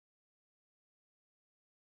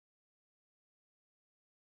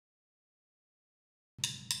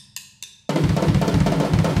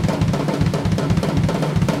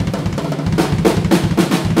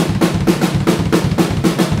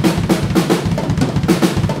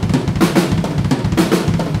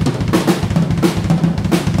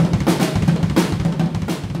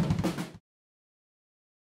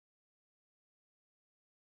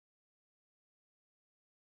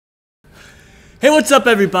Hey, what's up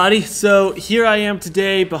everybody? So here I am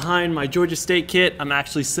today behind my Georgia State kit. I'm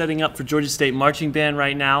actually setting up for Georgia State Marching Band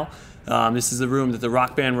right now. This is the room that the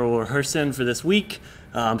rock band will rehearse in for this week.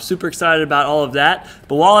 I'm super excited about all of that.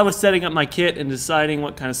 But while I was setting up my kit and deciding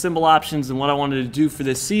what kind of cymbal options and what I wanted to do for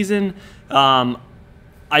this season,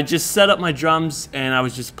 I just set up my drums and I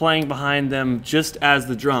was just playing behind them just as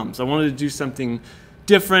the drums. I wanted to do something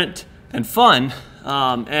different and fun,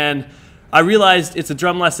 and I realized it's a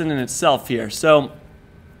drum lesson in itself here. So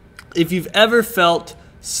if you've ever felt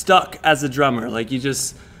stuck as a drummer, like you're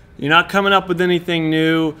not coming up with anything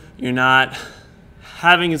new, you're not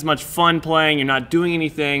having as much fun playing, you're not doing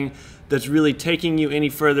anything that's really taking you any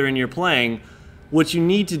further in your playing, what you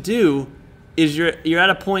need to do is you're at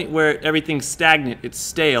a point where everything's stagnant, it's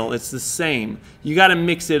stale, it's the same. You got to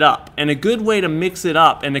mix it up. And a good way to mix it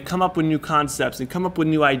up and to come up with new concepts and come up with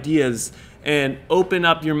new ideas and open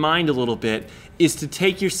up your mind a little bit is to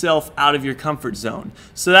take yourself out of your comfort zone.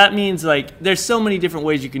 So that means, like, there's so many different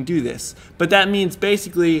ways you can do this, but that means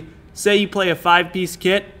basically, say you play a 5-piece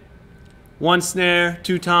kit, 1 snare,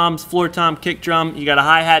 2 toms, floor tom, kick drum, you got a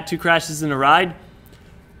hi-hat, 2 crashes and a ride.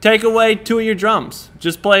 Take away 2 of your drums.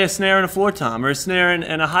 Just play a snare and a floor tom, or a snare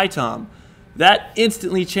and a high tom. That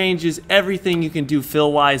instantly changes everything you can do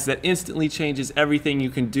fill-wise. That instantly changes everything you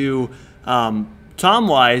can do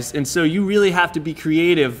tom-wise. And so you really have to be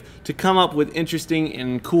creative to come up with interesting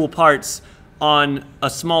and cool parts on a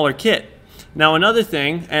smaller kit. Now another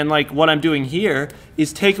thing, and like what I'm doing here,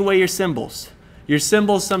 is take away your cymbals. Your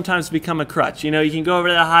cymbals sometimes become a crutch. You know, you can go over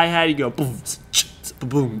to the hi-hat, you go boom,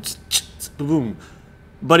 boom, boom.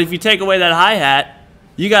 But if you take away that hi-hat,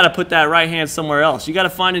 you got to put that right hand somewhere else. You got to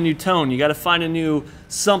find a new tone. You got to find a new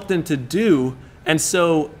something to do. And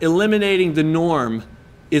so eliminating the norm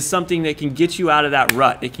is something that can get you out of that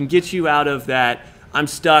rut. It can get you out of that, I'm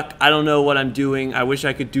stuck, I don't know what I'm doing, I wish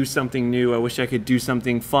I could do something new, I wish I could do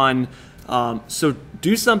something fun. So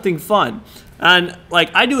do something fun. And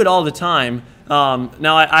like, I do it all the time.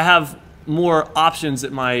 Now I have more options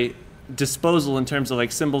at my disposal in terms of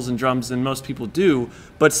like cymbals and drums than most people do,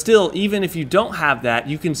 but still, even if you don't have that,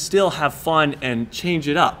 you can still have fun and change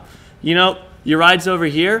it up. You know, your ride's over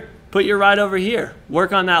here, put your ride over here.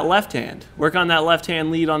 Work on that left hand. Work on that left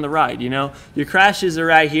hand lead on the ride. You know, your crashes are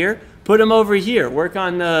right here, put them over here. Work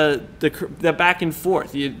on the back and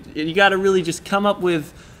forth. You got to really just come up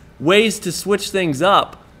with ways to switch things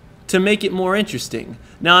up to make it more interesting.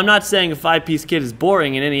 Now, I'm not saying a 5-piece kit is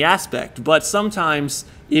boring in any aspect, but sometimes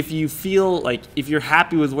if you feel like, if you're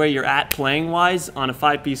happy with where you're at playing-wise on a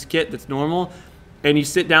 5-piece kit that's normal, and you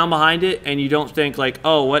sit down behind it and you don't think like,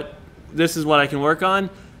 oh, this is what I can work on,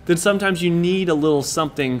 then sometimes you need a little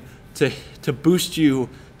something to boost you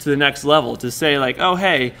to the next level, to say like, oh,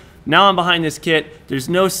 hey, now I'm behind this kit, there's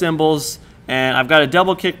no cymbals, and I've got a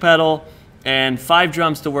double kick pedal, and 5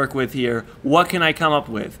 drums to work with here. What can I come up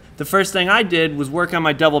with? The first thing I did was work on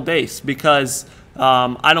my double bass, because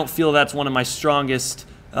I don't feel that's one of my strongest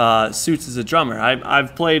suits as a drummer.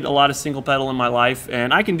 I've played a lot of single pedal in my life,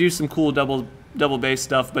 and I can do some cool double bass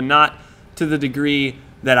stuff, but not to the degree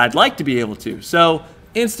that I'd like to be able to. So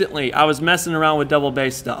instantly I was messing around with double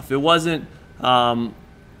bass stuff. It wasn't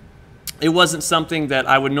something that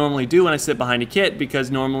I would normally do when I sit behind a kit, because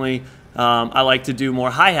normally I like to do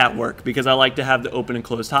more hi-hat work, because I like to have the open and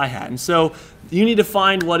closed hi-hat. And so you need to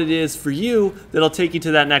find what it is for you that'll take you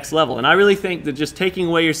to that next level. And I really think that just taking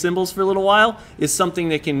away your cymbals for a little while is something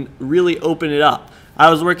that can really open it up. I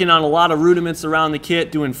was working on a lot of rudiments around the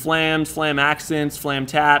kit, doing flams, flam accents, flam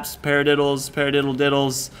taps, paradiddles, paradiddle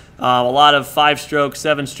diddles, a lot of 5-stroke,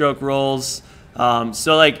 7-stroke rolls.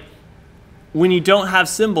 So like, when you don't have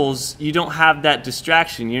cymbals, you don't have that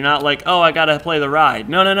distraction. You're not like, oh, I gotta play the ride.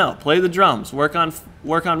 No, no, no. Play the drums. Work on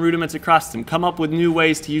rudiments across them. Come up with new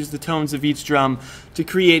ways to use the tones of each drum to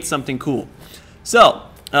create something cool. So,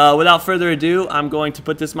 without further ado, I'm going to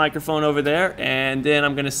put this microphone over there, and then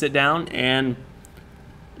I'm gonna sit down and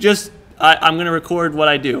I'm gonna record what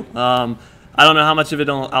I do. I don't know how much of it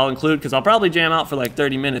I'll include, because I'll probably jam out for like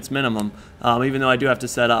 30 minutes minimum, even though I do have to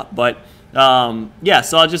set up. But yeah,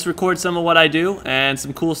 so I'll just record some of what I do and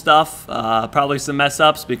some cool stuff, probably some mess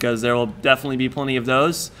ups, because there will definitely be plenty of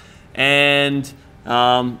those, and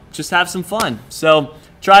just have some fun. So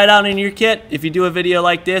try it out in your kit. If you do a video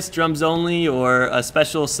like this, drums only, or a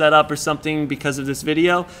special setup or something because of this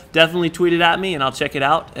video, definitely tweet it at me and I'll check it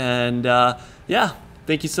out. And yeah,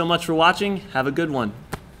 thank you so much for watching. Have a good one.